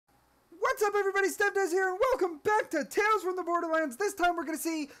What's up, everybody? StevDeS here, and welcome back to Tales from the Borderlands. This time we're going to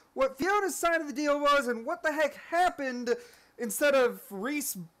see what Fiona's side of the deal was and what the heck happened instead of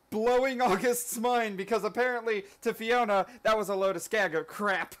Reese blowing August's mind, because apparently to Fiona that was a load of Skaga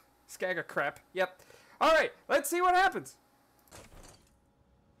crap. Skaga crap. Yep. Alright, let's see what happens.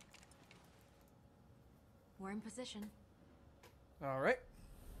 We're in position. Alright.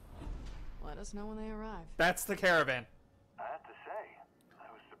 Let us know when they arrive. That's the caravan. I have to say,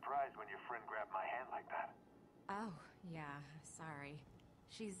 I was surprised when your friend grabbed my hand like that. Oh, yeah, sorry.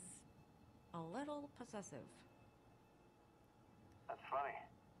 She's a little possessive. That's funny,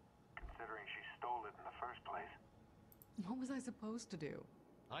 considering she stole it in the first place. What was I supposed to do?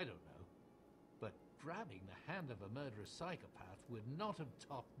 I don't know. But grabbing the hand of a murderous psychopath would not have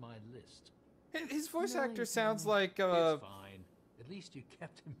topped my list. His voice No, actor you sounds don't. like, It's fine. At least you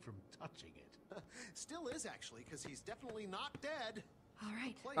kept him from touching it. Still is, actually, because he's definitely not dead. All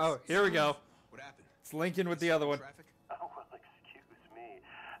right. Oh, here we go. What happened? It's Lincoln with the other one. Traffic? Oh, well, excuse me.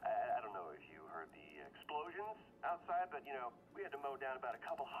 I don't know if you heard the explosions outside, but, you know, we had to mow down about a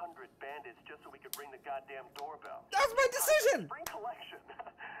couple hundred bandits just so we could ring the goddamn doorbell. That's my decision! Spring collection.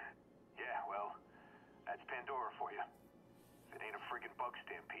 Yeah, well, that's Pandora for you. If it ain't a friggin' bug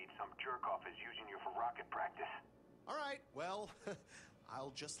stampede, some jerk-off is using you for rocket practice. All right, well,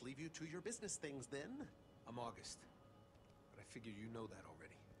 I'll just leave you to your business things then. I'm August, but I figure you know that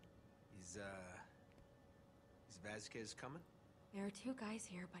already. Is Vasquez coming? There are two guys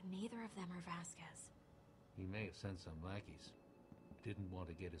here, but neither of them are Vasquez. He may have sent some lackeys. Didn't want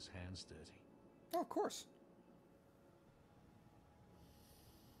to get his hands dirty. Oh, of course.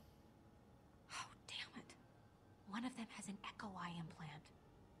 Oh, damn it. One of them has an echo eye implant.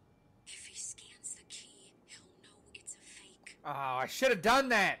 If he scans the key, he'll know it's a fake. Oh, I should have done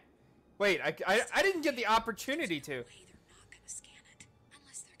that. Wait, I didn't get the opportunity to. They're not gonna scan it,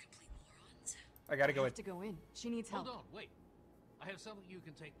 unless they're complete morons. I gotta go I in. have to go in. She needs help. Hold on, wait. I have something you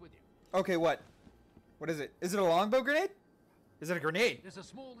can take with you. Okay, what? What is it? Is it a longbow grenade? Is it a grenade? There's a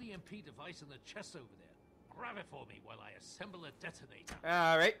small EMP device in the chest over there. Grab it for me while I assemble a detonator.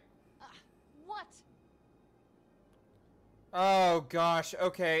 Alright. What? Oh, gosh.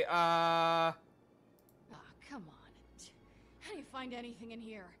 Okay, Ah, come on. How do you find anything in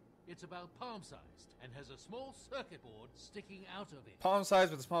here? It's about palm-sized and has a small circuit board sticking out of it. palm size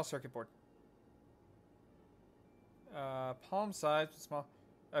with a small circuit board. Palm size with small.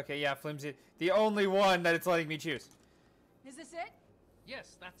 Okay, yeah, flimsy. The only one that it's letting me choose. Is this it?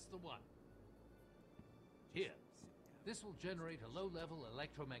 Yes, that's the one. Here. This will generate a low-level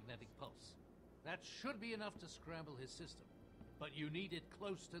electromagnetic pulse. That should be enough to scramble his system. But you need it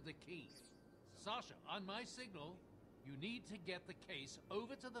close to the key. Sasha, on my signal, you need to get the case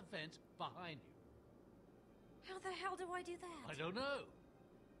over to the vent behind you. How the hell do I do that? I don't know.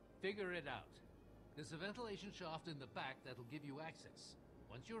 Figure it out. There's a ventilation shaft in the back that'll give you access.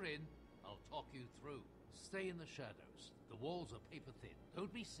 Once you're in, I'll talk you through. Stay in the shadows. The walls are paper thin.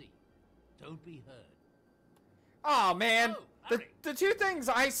 Don't be seen. Don't be heard. Oh man, Oh, the two things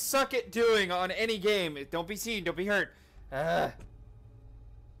I suck at doing on any game is don't be seen, don't be heard. All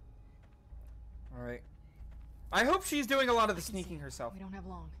right. I hope she's doing a lot of the sneaking herself. We don't have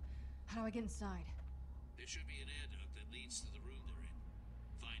long. How do I get inside? There should be an air duct that leads to the room they're in.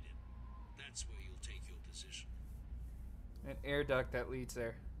 Find it. That's where you'll take your position. An air duct that leads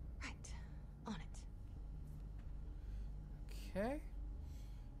there. Right. On it. Okay.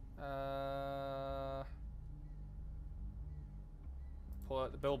 Pull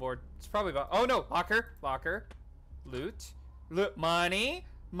out the billboard. It's probably about. Oh no, locker, locker, loot, money,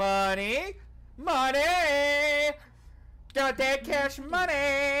 money, money. Got that cash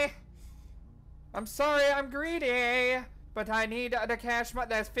money. I'm sorry, I'm greedy, but I need the cash money.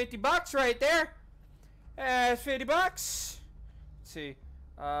 That's $50 right there. That's $50. Let's see.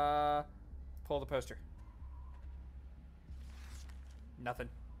 Pull the poster. Nothing.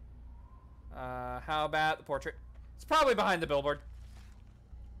 How about the portrait? It's probably behind the billboard.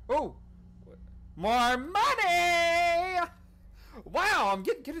 Oh, more money! Wow, I'm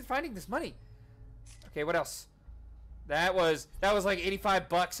getting good at finding this money. Okay, what else? That was like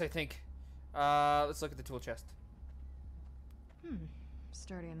 $85, I think. Let's look at the tool chest.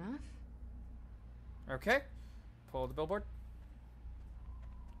 Sturdy enough. Okay, pull the billboard.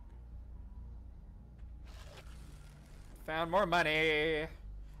 Found more money.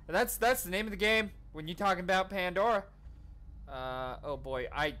 And that's the name of the game when you're talking about Pandora. Oh boy,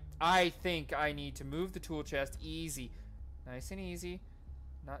 I think I need to move the tool chest easy, nice and easy,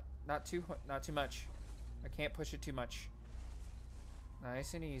 not too much. I can't push it too much.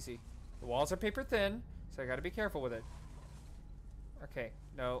 Nice and easy. The walls are paper thin, so I got to be careful with it. Okay,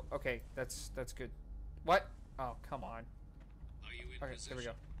 No. Okay, that's good. What? Oh, come on. Are you in Okay, position? there we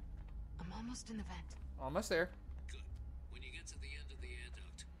go. I'm almost in the vent. Almost there. Good. When you get to the end of the air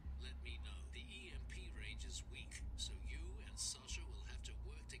duct, let me know. The EMP range is weak, so you and Sasha will have to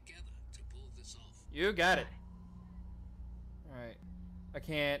work together to pull this off. You got it. All right. I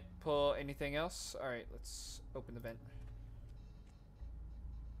can't pull anything else. All right, let's open the vent.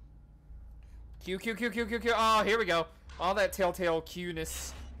 Q, Q, Q, Q, Q, Q. Oh, here we go. All that telltale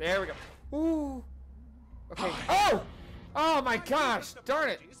Q-ness. There we go. Ooh. Okay. Oh! Oh my gosh! Darn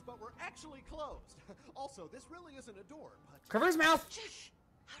it! But we're actually closed. Also, this really isn't a door, but... Cover his mouth! Shh!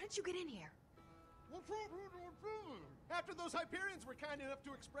 How did you get in here? After those Hyperions were kind enough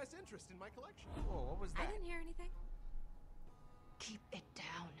to express interest in my collection. Whoa, what was I that? didn't hear anything. Keep it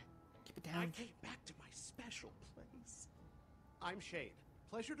down. Keep it I down. came back to my special place. I'm Shade.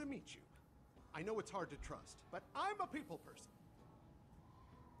 Pleasure to meet you. I know it's hard to trust, but I'm a people person.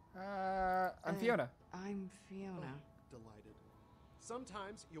 I'm Fiona. I'm Fiona. Delighted.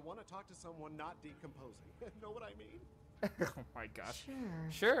 Sometimes you want to talk to someone not decomposing. Know what I mean? Oh my gosh. Sure.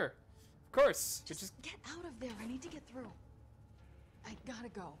 Sure. Of course. Just get out of there. I need to get through. I gotta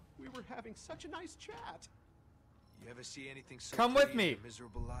go. We were having such a nice chat. You ever see anything so Come with pretty in me. your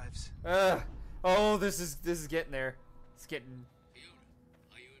miserable lives? Oh, this is getting there. It's getting Fiona,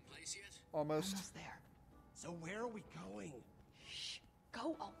 are you in place yet? almost. Almost there. So where are we going? Shh!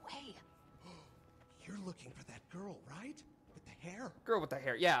 Go away! You're looking for that girl, right? With the hair? Girl with the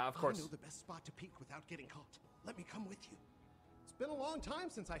hair. Yeah, of I course. know the best spot to peek without getting caught. Let me come with you. It's been a long time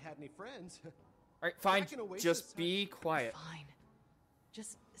since I had any friends. All right, fine. Back in Oasis, Just be quiet. Fine.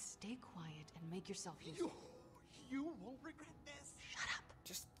 Just stay quiet and make yourself useful. You won't regret this. Shut up!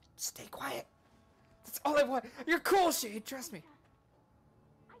 Just stay quiet. That's all I want. You're cool, Shade. Trust me.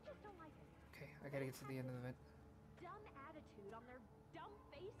 I just don't like it. Okay, I gotta get to the end of the event. Dumb attitude on their dumb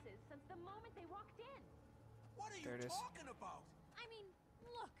faces since the moment they walked in. What are There it is. you talking about? I mean,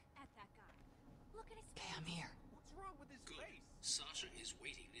 look at that guy. Look at his Okay, face. I'm here. What's wrong with his Good. face? Sasha is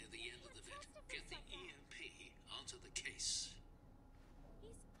waiting near the end of the vent. Get the EMP onto the case.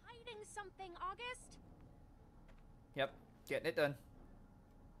 He's hiding something, August. Yep, getting it done.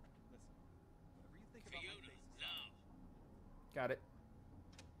 Fiona, now. Got it.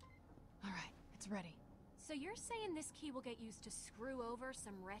 All right, it's ready. So you're saying this key will get used to screw over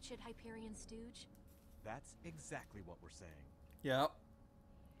some wretched Hyperion stooge? That's exactly what we're saying. Yep.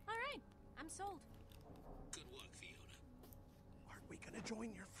 All right, I'm sold. Good work, Fiona. Aren't we gonna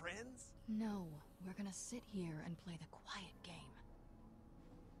join your friends? No, we're gonna sit here and play the quiet game.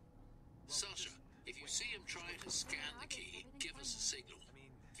 Sasha, if you see him trying to scan the key, give us a signal.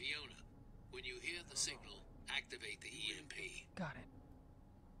 Fiona, when you hear the signal, activate the EMP. Got it.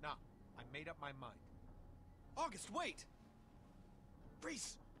 Nah, I made up my mind. August, wait!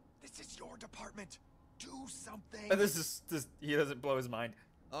 Reese, this is your department. Do something. This he doesn't blow his mind.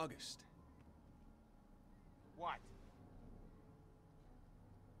 August. What?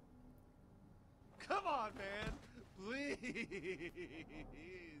 Come on, man. Please.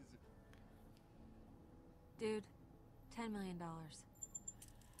 Dude, $10 million.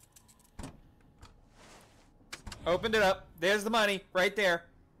 Opened it up. There's the money right there.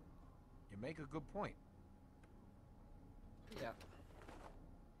 You make a good point. Yeah.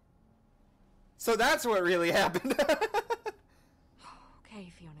 So that's what really happened.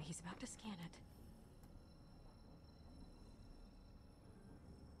 Okay, Fiona, he's about to scan it.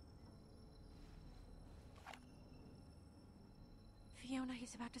 Fiona,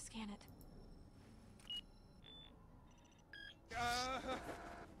 he's about to scan it.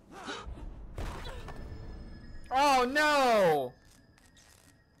 Oh no!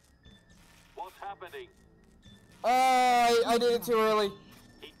 What's happening? I did it too early.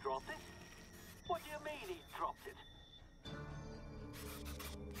 He dropped it? What do you mean he dropped it?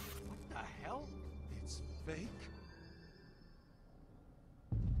 What the hell? It's fake?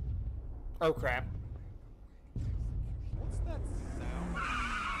 Oh crap. What's that sound?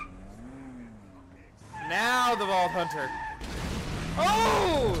 Now the Vault Hunter.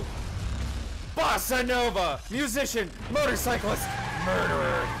 Oh! Bossa Nova! Musician, motorcyclist,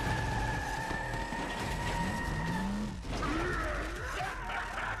 murderer.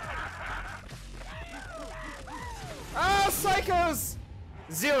 Ah, psychos!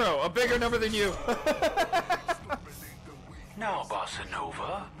 0, a bigger number than you. Now, Bossa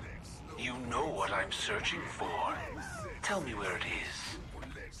Nova, you know what I'm searching for. Tell me where it is.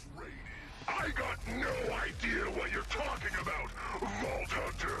 I got no idea what you're talking about, Vault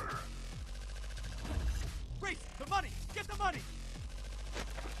Hunter! Reese, the money! Get the money!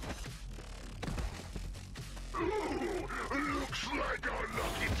 Ooh, looks like our luck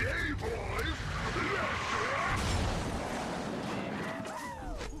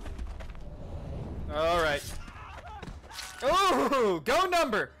Go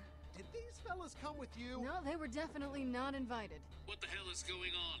number! Did these fellas come with you? No, they were definitely not invited. What the hell is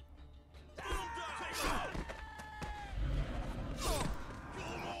going on?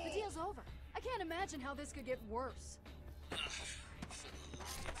 The deal's over. I can't imagine how this could get worse.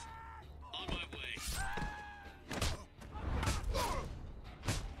 On my way.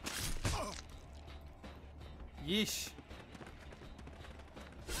 Yeesh.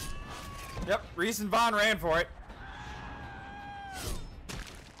 Yep, Reese and Vaughn ran for it.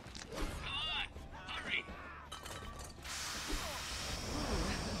 Come on, hurry!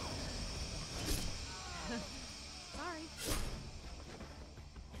 Sorry.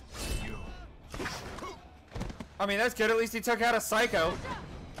 I mean, that's good. At least he took out a psycho.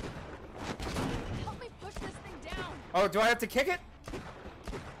 Help me push this thing down. Oh, do I have to kick it?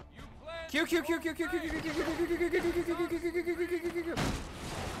 Q, Q, Q, Q, Q, Q, Q, Q, Q, Q, Q, Q, Q, Q, Q.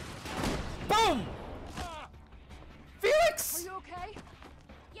 Boom! Felix! Are you okay?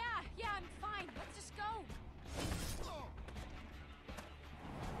 Yeah, I'm fine. Let's just go.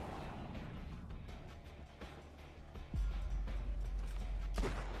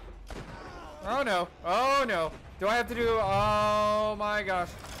 Oh no. Oh no. Do I have to do... Oh my gosh.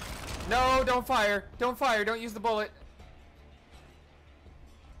 No, don't fire. Don't fire. Don't use the bullet.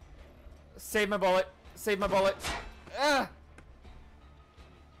 Save my bullet. Save my bullet. Ah!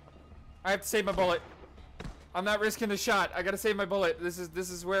 I have to save my bullet. I'm not risking the shot. I gotta save my bullet. This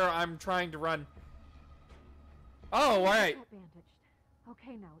is where I'm trying to run. Oh, alright.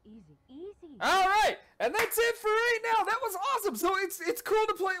 Okay, now easy, easy. All right, and that's it for right now. That was awesome. So it's cool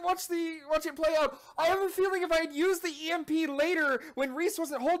to watch it play out. I have a feeling if I had used the EMP later when Reese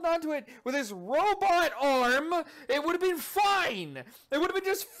wasn't holding on to it with his robot arm, it would have been fine. It would have been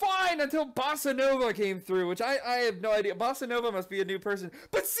just fine until Bossa Nova came through, which I have no idea. Bossa Nova must be a new person,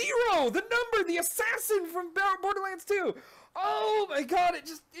 but Zero, the number, the assassin from Borderlands 2. Oh my god, it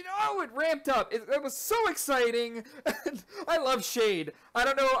just, it ramped up. It was so exciting. I love Shade. I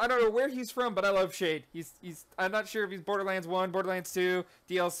don't know where he's from, but I love Shade. I'm not sure if he's Borderlands 1, Borderlands 2,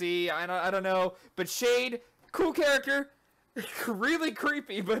 DLC, I don't know. But Shade, cool character. Really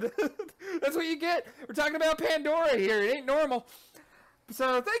creepy, but that's what you get. We're talking about Pandora here. It ain't normal.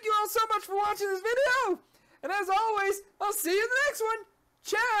 So thank you all so much for watching this video. And as always, I'll see you in the next one.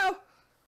 Ciao.